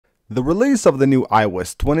The release of the new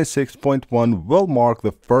iOS 26.1 will mark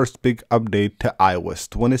the first big update to iOS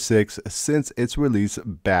 26 since its release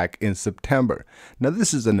back in September. Now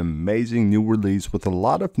this is an amazing new release with a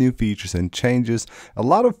lot of new features and changes, a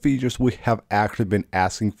lot of features we have actually been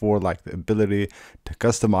asking for, like the ability to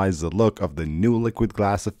customize the look of the new liquid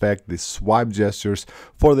glass effect, the swipe gestures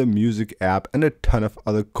for the music app, and a ton of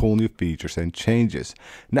other cool new features and changes.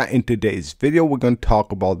 Now in today's video we're going to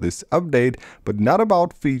talk about this update, but not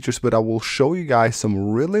about features, but I will show you guys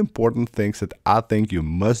some really important things that I think you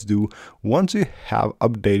must do once you have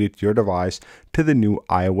updated your device to the new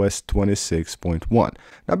iOS 26.1.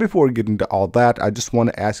 Now before we get into all that, I just want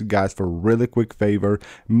to ask you guys for a really quick favor.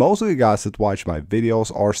 Most of you guys that watch my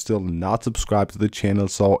videos are still not subscribed to the channel,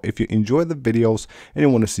 so if you enjoy the videos and you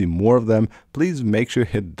want to see more of them, please make sure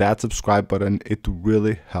to hit that subscribe button. It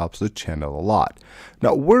really helps the channel a lot.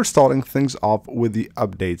 Now we're starting things off with the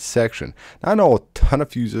update section. Now I know a ton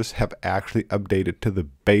of users have actually updated to the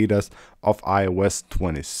betas of iOS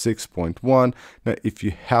 26.1. Now if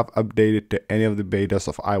you have updated to any of the betas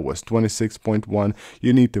of iOS 26.1,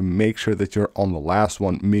 you need to make sure that you're on the last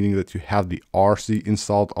one, meaning that you have the RC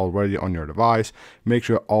installed already on your device. Make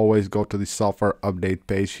sure always go to the software update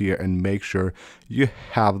page here and make sure you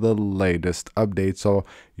have the latest update so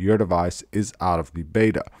your device is out of the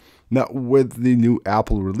beta. Now with the new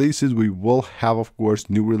Apple releases, we will have of course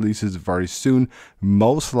new releases very soon.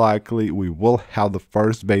 Most likely we will have the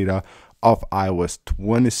first beta of iOS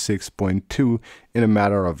 26.2 in a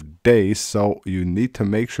matter of days, so you need to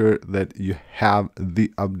make sure that you have the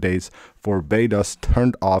updates for betas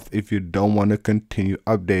turned off if you don't want to continue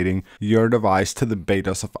updating your device to the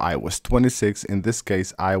betas of iOS 26, in this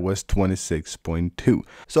case iOS 26.2.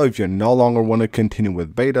 So if you no longer want to continue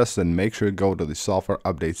with betas, then make sure to go to the software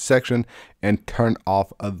update section and turn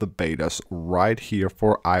off the betas right here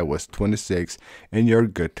for iOS 26 and you're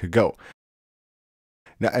good to go.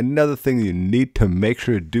 Now another thing you need to make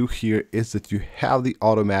sure to do here is that you have the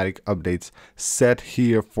automatic updates set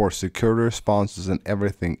here for security responses and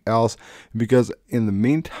everything else, because in the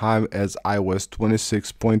meantime, as iOS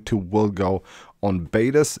 26.2 will go on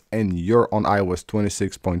betas and you're on iOS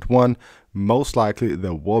 26.1, most likely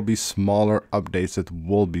there will be smaller updates that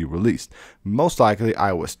will be released. Most likely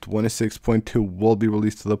iOS 26.2 will be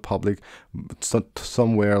released to the public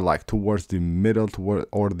somewhere like towards the middle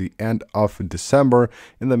or the end of December.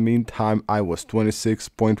 In the meantime, iOS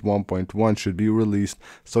 26.1.1 should be released,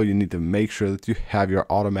 so you need to make sure that you have your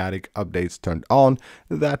automatic updates turned on.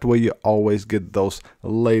 That way you always get those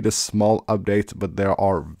latest small updates, but they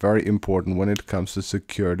are very important when it comes to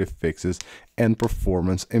security fixes and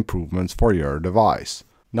performance improvements for your device.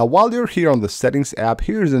 Now while you're here on the settings app,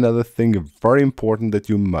 here's another thing very important that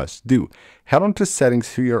you must do. Head on to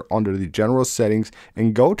settings here under the general settings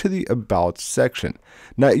and go to the about section.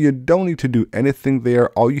 Now you don't need to do anything there.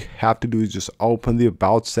 All you have to do is just open the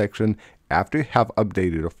about section after you have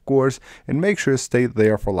updated, of course, and make sure to stay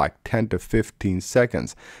there for like 10 to 15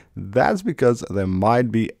 seconds. That's because there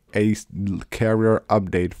might be a carrier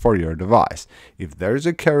update for your device. If there is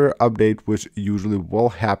a carrier update, which usually will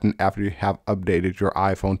happen after you have updated your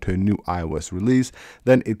iPhone to a new iOS release,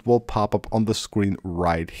 then it will pop up on the screen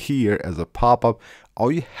right here as a pop-up.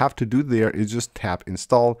 All you have to do there is just tap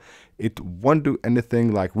install. It won't do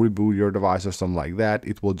anything like reboot your device or something like that.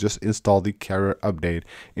 It will just install the carrier update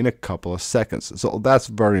in a couple of seconds. So that's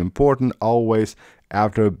very important. Always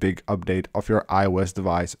after a big update of your iOS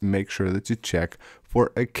device, make sure that you check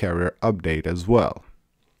for a carrier update as well.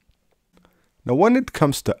 Now when it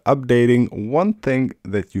comes to updating, one thing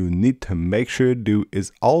that you need to make sure to do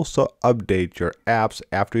is also update your apps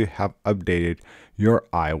after you have updated your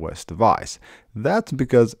iOS device. That's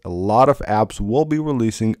because a lot of apps will be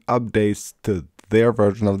releasing updates to their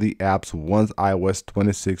version of the apps once iOS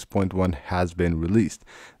 26.1 has been released.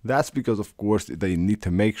 That's because of course they need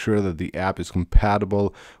to make sure that the app is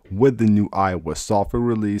compatible with the new iOS software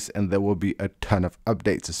release, and there will be a ton of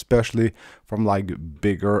updates, especially from like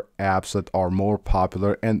bigger apps that are more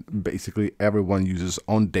popular and basically everyone uses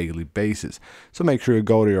on daily basis. So make sure you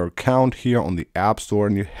go to your account here on the App Store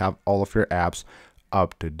and you have all of your apps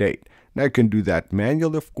up to date. Now you can do that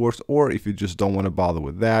manually, of course, or if you just don't want to bother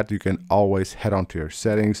with that, you can always head on to your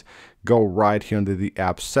settings, go right here under the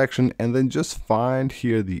apps section, and then just find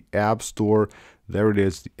here the App Store. There it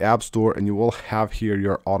is, the App Store, and you will have here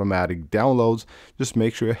your automatic downloads. Just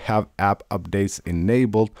make sure you have app updates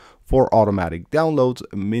enabled for automatic downloads,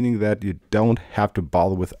 meaning that you don't have to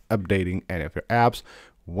bother with updating any of your apps.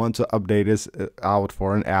 Once an update is out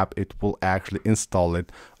for an app, it will actually install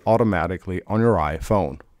it automatically on your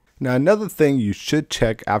iPhone. Now, another thing you should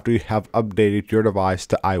check after you have updated your device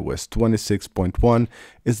to iOS 26.1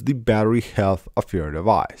 is the battery health of your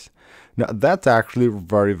device. Now, that's actually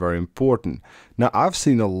very important. Now, I've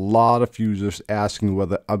seen a lot of users asking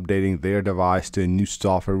whether updating their device to a new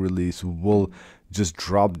software release will just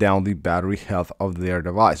drop down the battery health of their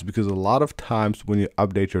device, because a lot of times when you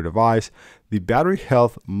update your device, the battery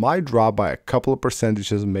health might drop by a couple of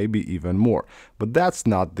percentages, maybe even more. But that's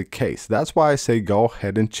not the case. That's why I say go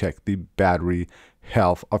ahead and check the battery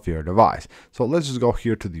health of your device. So let's just go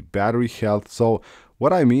here to the battery health. So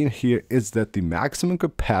what I mean here is that the maximum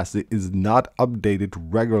capacity is not updated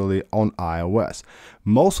regularly on iOS.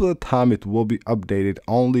 Most of the time it will be updated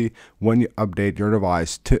only when you update your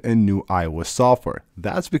device to a new iOS software.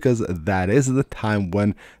 That's because that is the time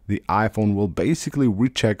when the iPhone will basically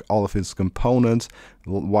recheck all of its components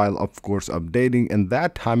while of course updating, and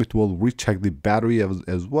that time it will recheck the battery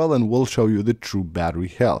as well and will show you the true battery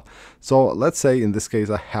health. So let's say in this case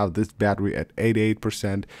I have this battery at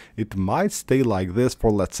 88%. It might stay like this for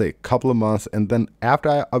let's say a couple of months, and then after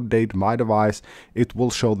I update my device it will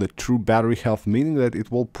show the true battery health, meaning that it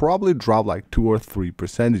will probably drop like 2 or 3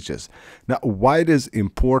 percentages. Now, why it is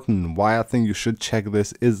important, why I think you should check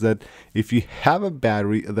this, is that if you have a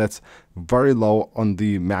battery that's very low on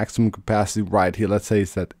the maximum capacity right here, let's say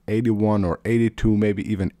it's at 81 or 82, maybe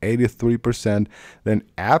even 83%, then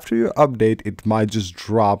after you update it might just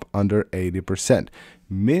drop under 80%,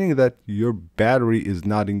 meaning that your battery is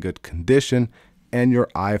not in good condition and your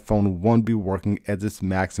iPhone won't be working at its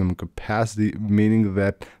maximum capacity, meaning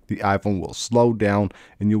that the iPhone will slow down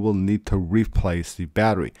and you will need to replace the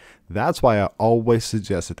battery. That's why I always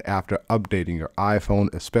suggest that after updating your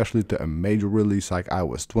iPhone, especially to a major release like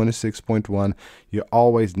iOS 26.1, you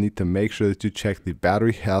always need to make sure that you check the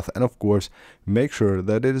battery health and of course make sure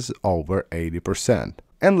that it is over 80%.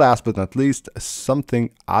 And last but not least,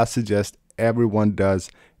 something I suggest everyone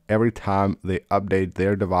does every time they update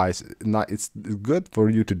their device. It's good for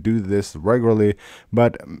you to do this regularly,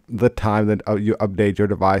 but the time that you update your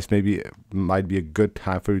device maybe might be a good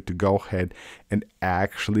time for you to go ahead and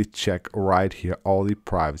actually check right here all the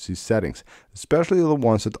privacy settings, especially the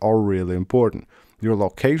ones that are really important. Your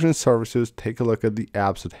location services, take a look at the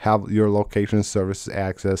apps that have your location services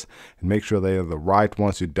access and make sure they are the right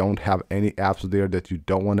ones. You don't have any apps there that you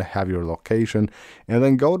don't want to have your location. And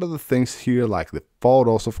then go to the things here like the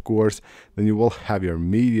photos, of course. Then you will have your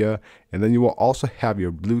media, and then you will also have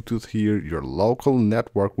your Bluetooth here, your local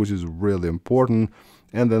network, which is really important.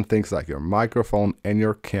 And then things like your microphone and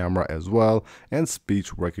your camera as well, and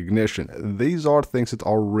speech recognition. These are things that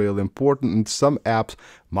are really important, and some apps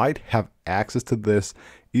might have access to this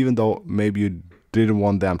even though maybe you didn't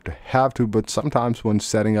want them to have to. But sometimes when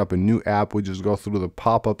setting up a new app, we just go through the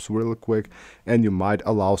pop-ups really quick and you might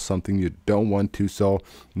allow something you don't want to. So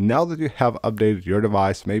now that you have updated your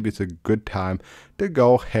device, maybe it's a good time to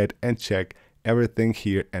go ahead and check everything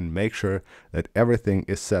here and make sure that everything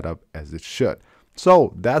is set up as it should.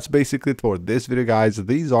 So that's basically it for this video, guys.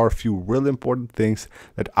 These are a few really important things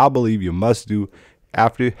that I believe you must do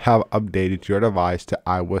after you have updated your device to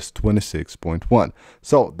iOS 26.1.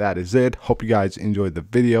 So that is it. Hope you guys enjoyed the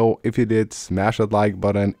video. If you did, smash that like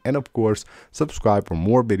button and of course subscribe for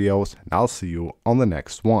more videos, and I'll see you on the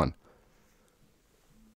next one.